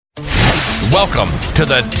Welcome to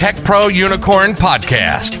the Tech Pro Unicorn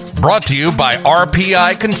Podcast, brought to you by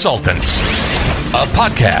RPI Consultants, a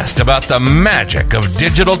podcast about the magic of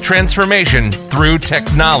digital transformation through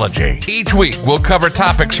technology. Each week, we'll cover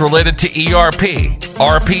topics related to ERP,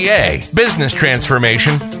 RPA, business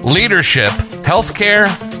transformation, leadership, healthcare,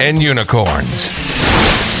 and unicorns.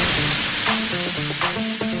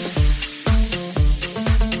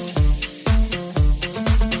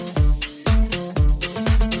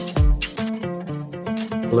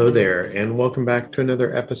 Hello there, and welcome back to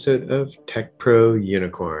another episode of Tech Pro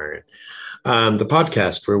Unicorn, the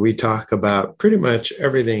podcast where we talk about pretty much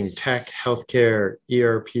everything tech, healthcare,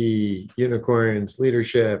 ERP, unicorns,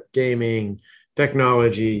 leadership, gaming,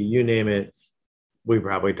 technology, you name it. We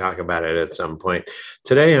probably talk about it at some point.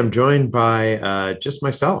 Today, I'm joined by just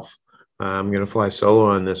myself. I'm going to fly solo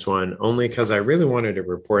on this one, only because I really wanted to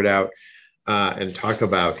report out and talk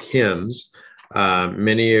about HIMSS.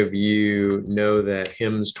 Many of you know that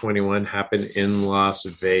HIMSS21 happened in Las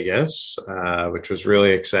Vegas, which was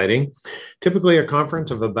really exciting. Typically a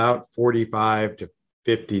conference of about 45 to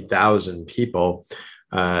 50,000 people.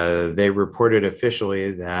 They reported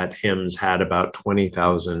officially that HIMSS had about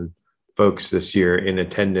 20,000 folks this year in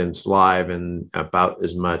attendance live, and about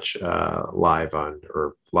as much live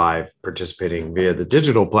participating via the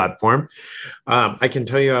digital platform. I can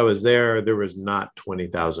tell you I was there. There was not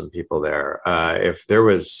 20,000 people there. If there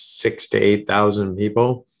was 6,000 to 8,000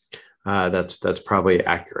 people, that's probably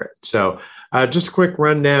accurate. So just a quick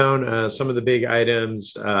rundown, some of the big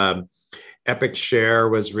items. Epic Share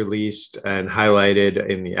was released and highlighted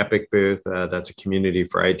in the Epic booth. That's a community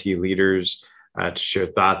for IT leaders to share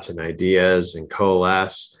thoughts and ideas and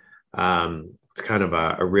coalesce. It's kind of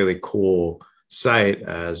a really cool site,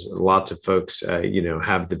 as lots of folks,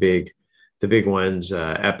 have the big ones,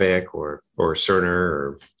 Epic or Cerner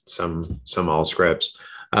or some Allscripts,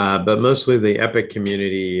 but mostly the Epic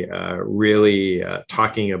community really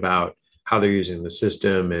talking about how they're using the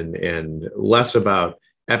system and less about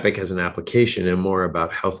Epic as an application and more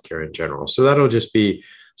about healthcare in general. So that'll just be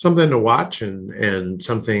something to watch and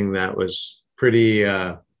something that was pretty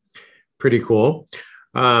cool.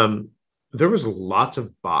 There was lots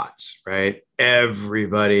of bots, right?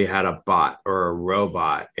 Everybody had a bot or a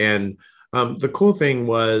robot. And the cool thing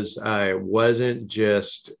was it wasn't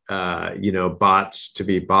just, bots to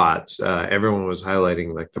be bots. Everyone was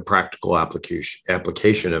highlighting like the practical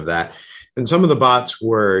application of that. And some of the bots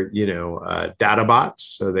were, data bots.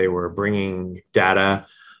 So they were bringing data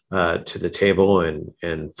to the table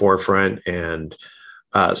and forefront, and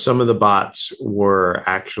some of the bots were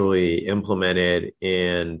actually implemented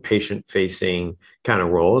in patient-facing kind of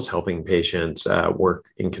roles, helping patients work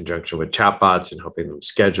in conjunction with chatbots and helping them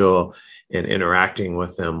schedule and interacting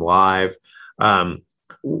with them live,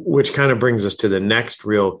 which kind of brings us to the next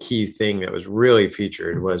real key thing that was really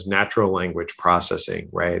featured was natural language processing,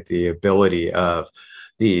 right? The ability of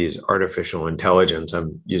these artificial intelligence.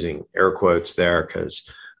 I'm using air quotes there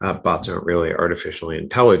because bots aren't really artificially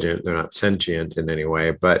intelligent. They're not sentient in any way,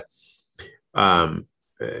 but, natural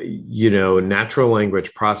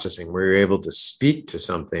language processing, where you're able to speak to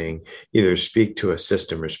something, either speak to a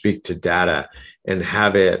system or speak to data and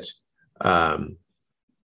have it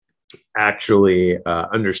actually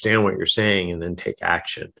understand what you're saying and then take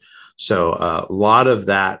action. So a lot of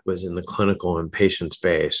that was in the clinical and patient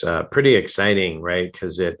space. Pretty exciting, right?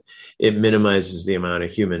 Because it minimizes the amount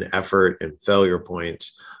of human effort and failure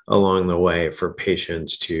points along the way for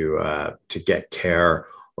patients to get care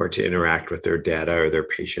or to interact with their data or their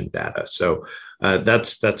patient data. So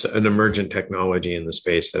that's an emergent technology in the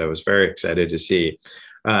space that I was very excited to see.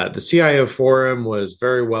 The CIO forum was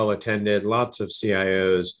very well attended. Lots of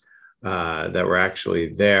CIOs that were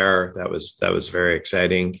actually there. That was very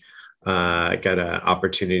exciting. I got an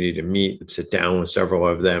opportunity to meet and sit down with several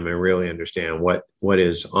of them and really understand what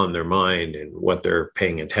is on their mind and what they're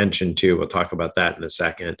paying attention to. We'll talk about that in a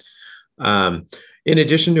second. In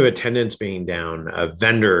addition to attendance being down,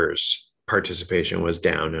 vendors' participation was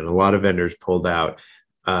down, and a lot of vendors pulled out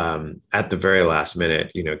at the very last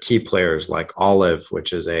minute. Key players like Olive,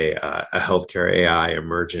 which is a healthcare AI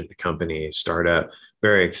emergent company, startup,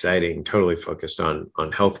 very exciting, totally focused on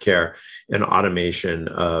healthcare and automation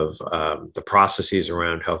of the processes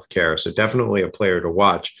around healthcare. So definitely a player to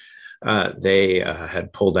watch. They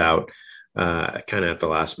had pulled out kind of at the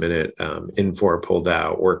last minute. Infor pulled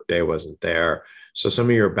out, Workday wasn't there. So some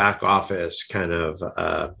of your back office kind of,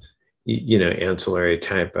 ancillary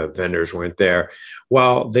type of vendors weren't there.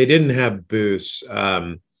 While they didn't have booths,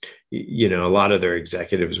 a lot of their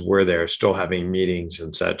executives were there still having meetings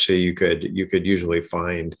and such. So you could usually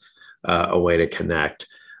find a way to connect.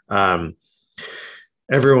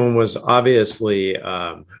 Everyone was obviously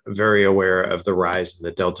very aware of the rise in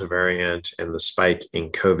the Delta variant and the spike in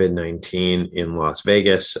COVID-19 in Las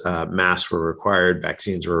Vegas. Masks were required,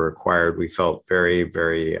 vaccines were required. We felt very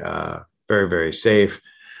safe.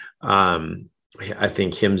 I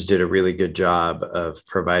think HIMSS did a really good job of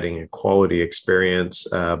providing a quality experience,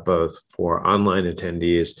 both for online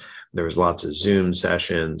attendees. There was lots of Zoom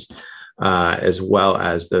sessions, as well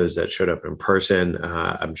as those that showed up in person.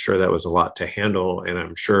 I'm sure that was a lot to handle, and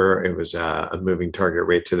I'm sure it was a moving target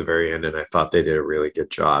right to the very end, and I thought they did a really good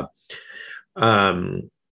job.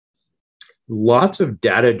 Lots of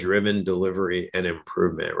data-driven delivery and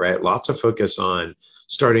improvement, right? Lots of focus on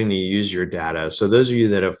starting to use your data. So those of you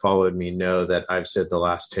that have followed me know that I've said the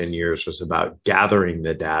last 10 years was about gathering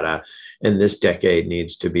the data, and this decade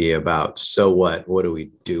needs to be about, so what do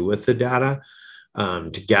we do with the data?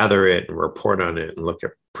 To gather it and report on it and look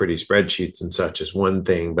at pretty spreadsheets and such is one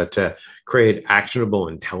thing, but to create actionable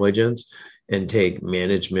intelligence and take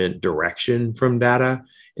management direction from data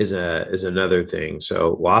is another thing.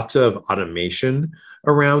 So lots of automation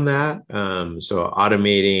around that. So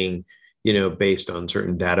automating, based on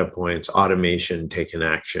certain data points, automation, taking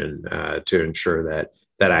action to ensure that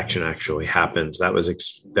that action actually happens. That was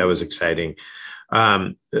exciting.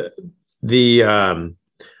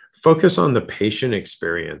 Focus on the patient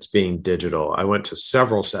experience being digital. I went to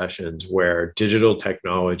several sessions where digital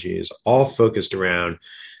technology is all focused around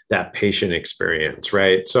that patient experience,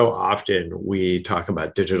 right? So often we talk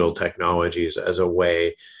about digital technologies as a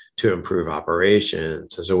way to improve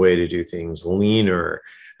operations, as a way to do things leaner,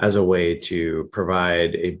 as a way to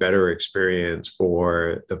provide a better experience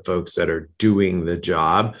for the folks that are doing the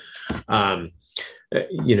job.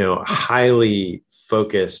 Highly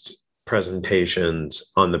focused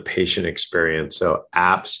presentations on the patient experience. So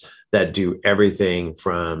apps that do everything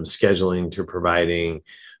from scheduling to providing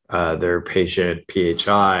their patient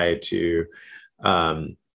PHI to,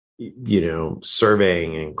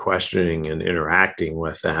 surveying and questioning and interacting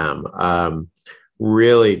with them.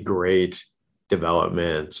 Really great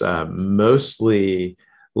developments, mostly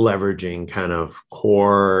leveraging kind of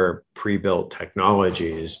core pre-built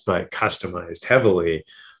technologies, but customized heavily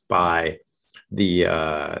by the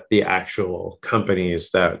actual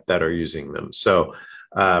companies that are using them. So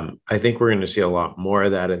I think we're going to see a lot more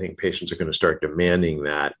of that. I think patients are going to start demanding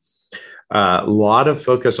that. A lot of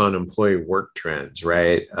focus on employee work trends,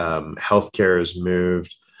 right? Healthcare has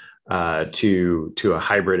moved to a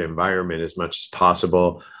hybrid environment as much as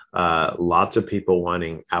possible. Lots of people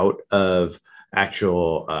wanting out of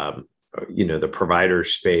actual the provider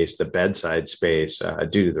space, the bedside space,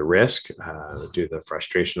 due to the risk, due to the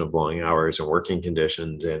frustration of long hours and working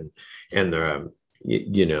conditions, and the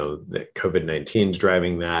that COVID-19 is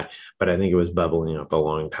driving that. But I think it was bubbling up a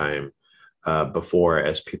long time before,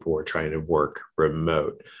 as people were trying to work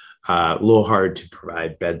remote. A little hard to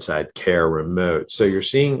provide bedside care remote. So you're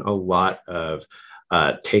seeing a lot of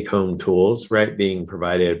take-home tools, right, being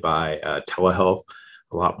provided by telehealth.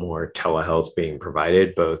 A lot more telehealth being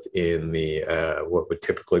provided, both in the what would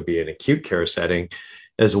typically be an acute care setting,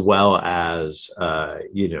 as well as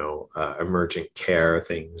emergent care,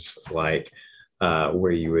 things like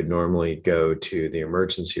where you would normally go to the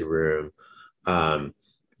emergency room.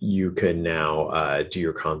 You can now do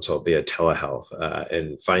your consult via telehealth,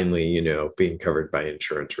 and finally, being covered by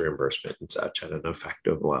insurance reimbursement and such at an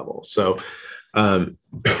effective level. So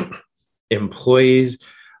employees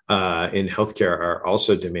in healthcare are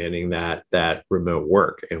also demanding that remote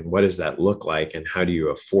work. And what does that look like, and how do you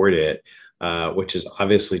afford it? Which is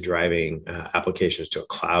obviously driving applications to a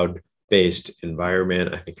cloud-based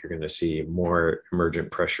environment. I think you're going to see more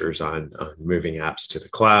emergent pressures on moving apps to the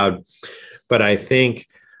cloud. But I think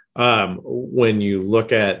when you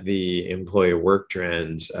look at the employee work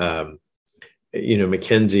trends,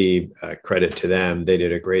 McKinsey, credit to them, they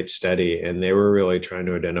did a great study, and they were really trying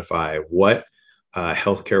to identify what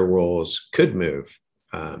healthcare roles could move,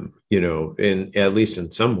 in at least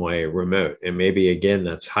in some way remote. And maybe, again,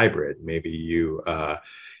 that's hybrid. Maybe you,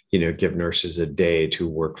 give nurses a day to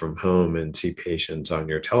work from home and see patients on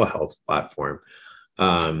your telehealth platform,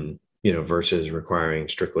 versus requiring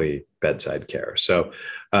strictly bedside care. So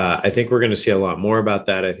I think we're going to see a lot more about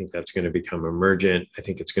that. I think that's going to become emergent. I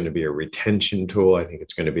think it's going to be a retention tool. I think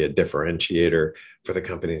it's going to be a differentiator for the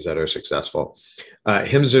companies that are successful.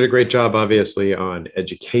 HIMSS did a great job, obviously, on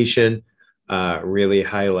education, really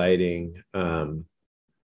highlighting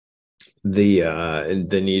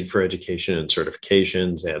the need for education and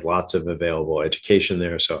certifications. They had lots of available education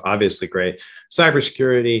there. So obviously great.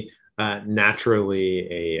 Cybersecurity,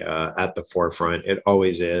 naturally at the forefront. It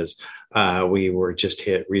always is. We were just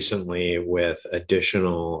hit recently with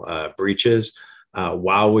additional breaches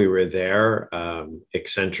While we were there,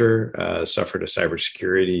 Accenture suffered a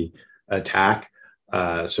cybersecurity attack.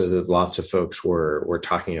 So that lots of folks were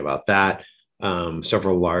talking about that.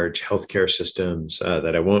 Several large healthcare systems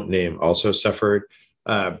that I won't name also suffered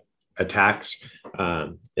attacks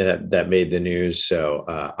that made the news. So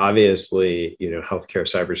obviously, healthcare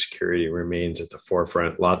cybersecurity remains at the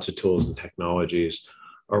forefront. Lots of tools and technologies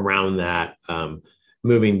around that.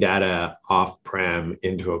 Moving data off-prem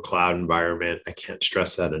into a cloud environment, I can't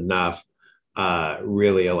stress that enough,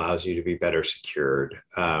 really allows you to be better secured,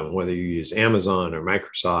 whether you use Amazon or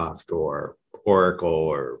Microsoft or Oracle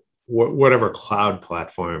or whatever cloud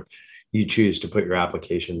platform you choose to put your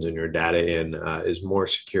applications and your data in is more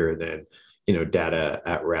secure than data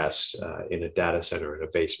at rest in a data center in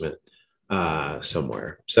a basement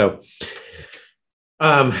somewhere. So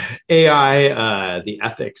AI, the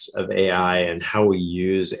ethics of AI and how we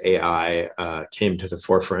use AI came to the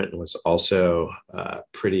forefront and was also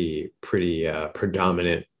pretty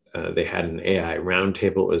predominant. They had an AI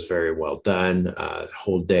roundtable. It was very well done.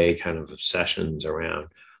 Whole day kind of sessions around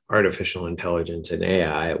artificial intelligence and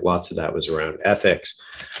AI. Lots of that was around ethics.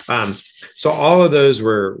 So all of those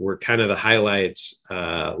were kind of the highlights,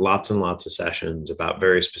 lots and lots of sessions about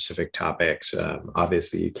very specific topics.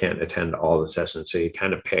 Obviously, you can't attend all the sessions, so you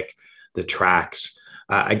kind of pick the tracks.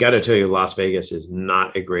 I got to tell you, Las Vegas is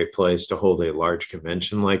not a great place to hold a large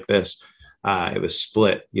convention like this. It was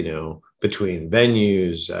split, between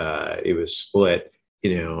venues. It was split.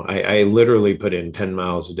 I literally put in 10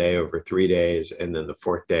 miles a day over 3 days. And then the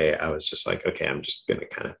fourth day, I was just like, okay, I'm just going to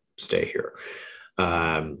kind of stay here.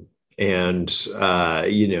 HIMSS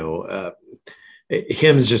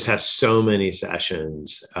just has so many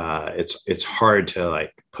sessions. It's hard to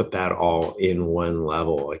put that all in one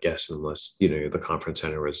level, I guess, unless, the conference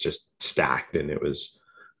center was just stacked and it was,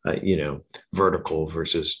 vertical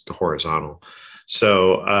versus horizontal.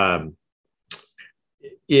 So,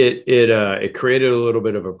 it created a little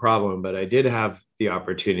bit of a problem, but I did have the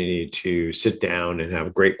opportunity to sit down and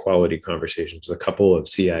have great quality conversations with a couple of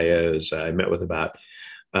CIOs. I met with about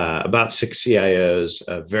 6 CIOs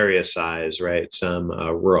of various size, right? Some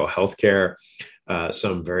rural healthcare,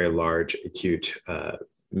 some very large acute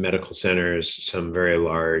medical centers, some very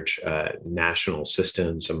large national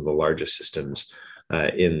systems, some of the largest systems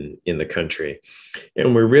in the country.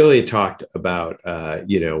 And we really talked about,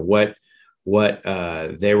 what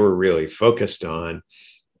they were really focused on.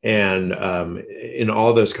 And in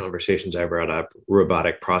all those conversations, I brought up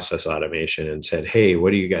robotic process automation and said, hey,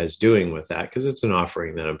 what are you guys doing with that? Because it's an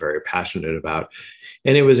offering that I'm very passionate about.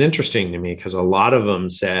 And it was interesting to me because a lot of them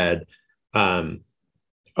said, yeah,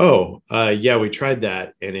 we tried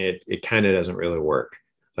that and it kind of doesn't really work.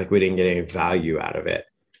 Like we didn't get any value out of it.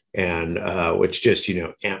 And which just,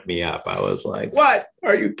 amped me up. I was like, what?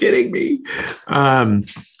 Are you kidding me?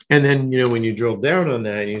 And then, when you drill down on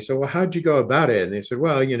that and you say, well, how'd you go about it? And they said,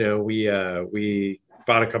 well, we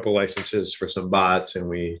bought a couple licenses for some bots and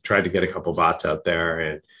we tried to get a couple bots out there.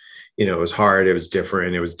 And, it was hard. It was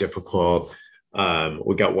different. It was difficult.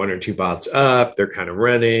 We got 1 or 2 bots up. They're kind of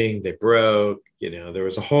running. They broke. There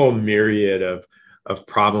was a whole myriad of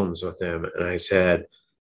problems with them. And I said,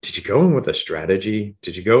 did you go in with a strategy?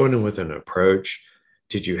 Did you go in with an approach?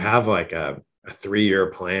 Did you have a 3-year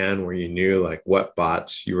plan where you knew what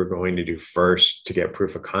bots you were going to do first to get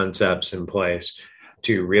proof of concepts in place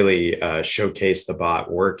to really showcase the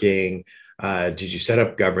bot working? Did you set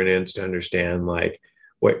up governance to understand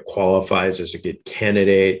what qualifies as a good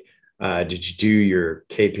candidate? Did you do your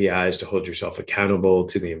KPIs to hold yourself accountable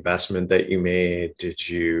to the investment that you made? Did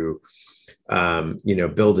you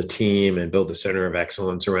build a team and build a center of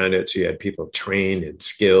excellence around it so you had people trained and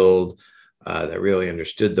skilled that really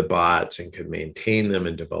understood the bots and could maintain them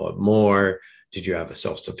and develop more? Did you have a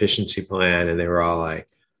self-sufficiency plan? And they were all like,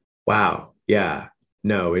 wow, yeah,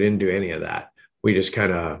 no, we didn't do any of that. We just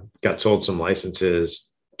kind of got sold some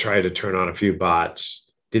licenses, tried to turn on a few bots,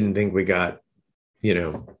 didn't think we got,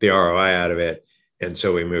 the ROI out of it. And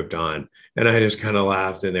so we moved on. And I just kind of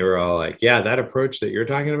laughed and they were all like, yeah, that approach that you're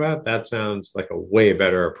talking about, that sounds like a way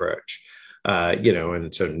better approach.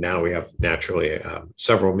 And so now we have naturally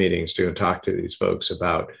several meetings to talk to these folks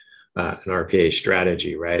about an RPA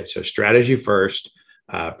strategy, right? So strategy first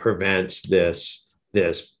prevents this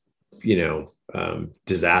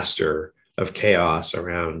disaster of chaos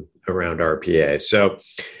around RPA. So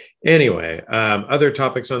anyway, other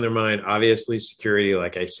topics on their mind, obviously security.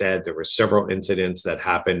 Like I said, there were several incidents that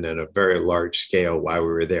happened at a very large scale while we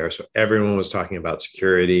were there. So everyone was talking about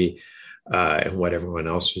security and what everyone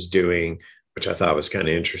else was doing, which I thought was kind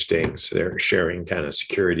of interesting. So they're sharing kind of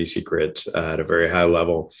security secrets at a very high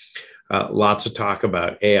level. lots of talk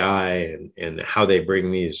about AI and how they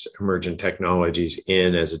bring these emergent technologies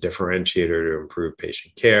in as a differentiator to improve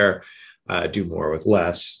patient care, do more with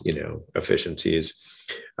less, efficiencies.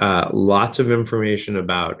 Lots of information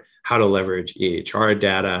about how to leverage EHR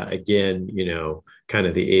data. Again, kind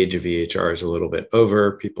of the age of EHR is a little bit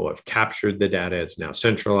over. People have captured the data. It's now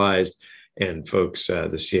centralized. And folks, the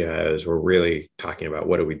CIOs were really talking about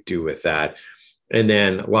what do we do with that. And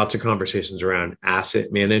then lots of conversations around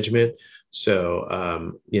asset management. So,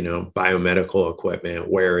 biomedical equipment,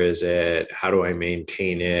 where is it? How do I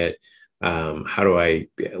maintain it? How do I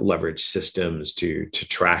leverage systems to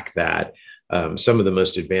track that? Some of the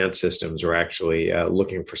most advanced systems are actually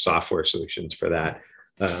looking for software solutions for that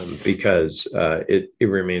because it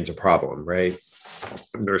remains a problem, right?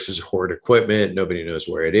 Nurses hoard equipment. Nobody knows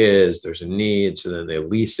where it is. There's a need. So then they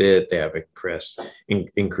lease it. They have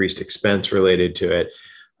increased expense related to it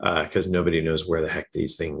because nobody knows where the heck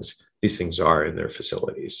these things are in their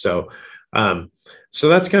facilities. So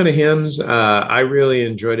that's kind of HIMSS. I really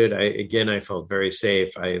enjoyed it. I felt very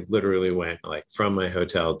safe. I literally went from my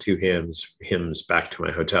hotel to HIMSS back to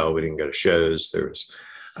my hotel. We didn't go to shows. There was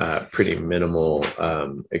pretty minimal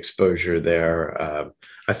exposure there.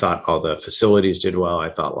 I thought all the facilities did well. I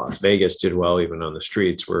thought Las Vegas did well, even on the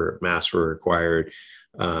streets where masks were required.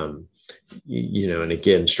 And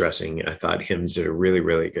again, stressing, I thought HIMSS did a really,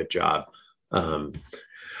 really good job.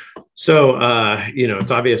 So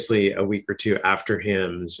it's obviously a week or two after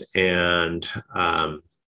HIMSS, and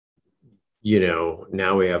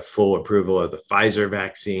now we have full approval of the Pfizer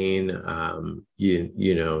vaccine.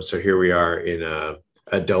 So here we are in a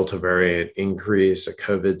Delta variant increase, a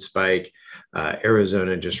COVID spike.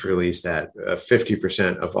 Arizona just released that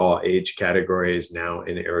 50% of all age categories now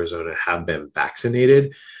in Arizona have been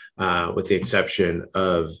vaccinated, with the exception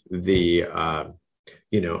of the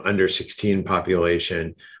under 16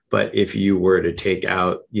 population. But if you were to take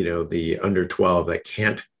out, the under 12 that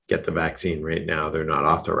can't get the vaccine right now, they're not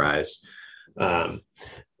authorized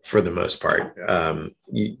for the most part. If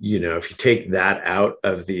you take that out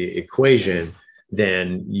of the equation,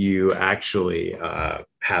 then you actually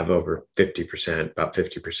have over 50%, about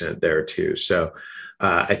 50% there too. So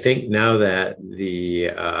I think now that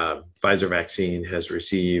the Pfizer vaccine has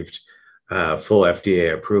received full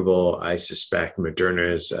FDA approval, I suspect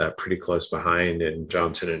Moderna is pretty close behind, and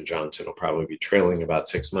Johnson & Johnson will probably be trailing about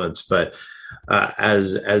 6 months. But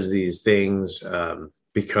as these things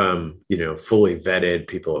become, fully vetted,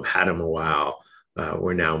 people have had them a while,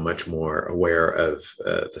 we're now much more aware of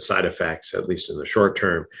the side effects, at least in the short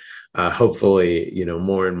term. Hopefully,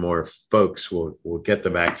 more and more folks will get the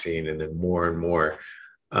vaccine, and then more and more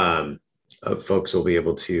folks will be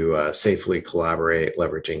able to safely collaborate,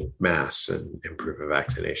 leveraging masks and improving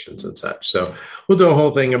vaccinations and such. So we'll do a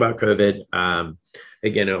whole thing about COVID.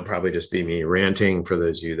 Again, it'll probably just be me ranting for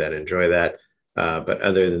those of you that enjoy that. But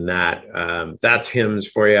other than that, that's HIMSS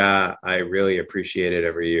for you. I really appreciate it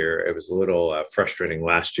every year. It was a little frustrating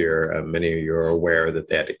last year. Many of you are aware that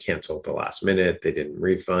they had to cancel at the last minute. They didn't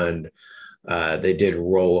refund. They did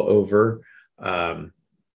roll over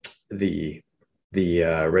the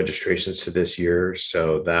registrations to this year.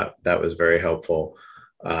 So that was very helpful.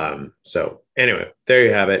 So anyway, there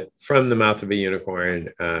you have it, from the mouth of a unicorn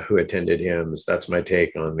who attended HIMSS. That's my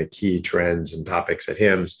take on the key trends and topics at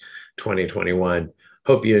HIMSS 2021.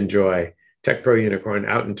 Hope you enjoy. Tech Pro Unicorn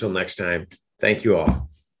out until next time. Thank you all.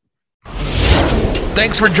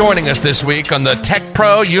 Thanks for joining us this week on the Tech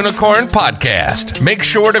Pro Unicorn Podcast. Make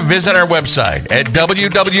sure to visit our website at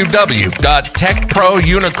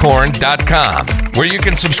www.techprounicorn.com, where you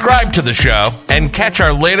can subscribe to the show and catch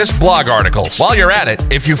our latest blog articles. While you're at it,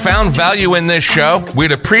 if you found value in this show,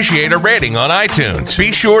 we'd appreciate a rating on iTunes.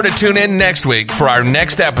 Be sure to tune in next week for our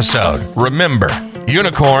next episode. Remember,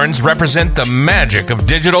 unicorns represent the magic of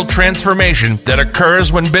digital transformation that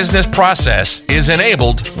occurs when business process is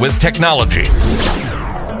enabled with technology.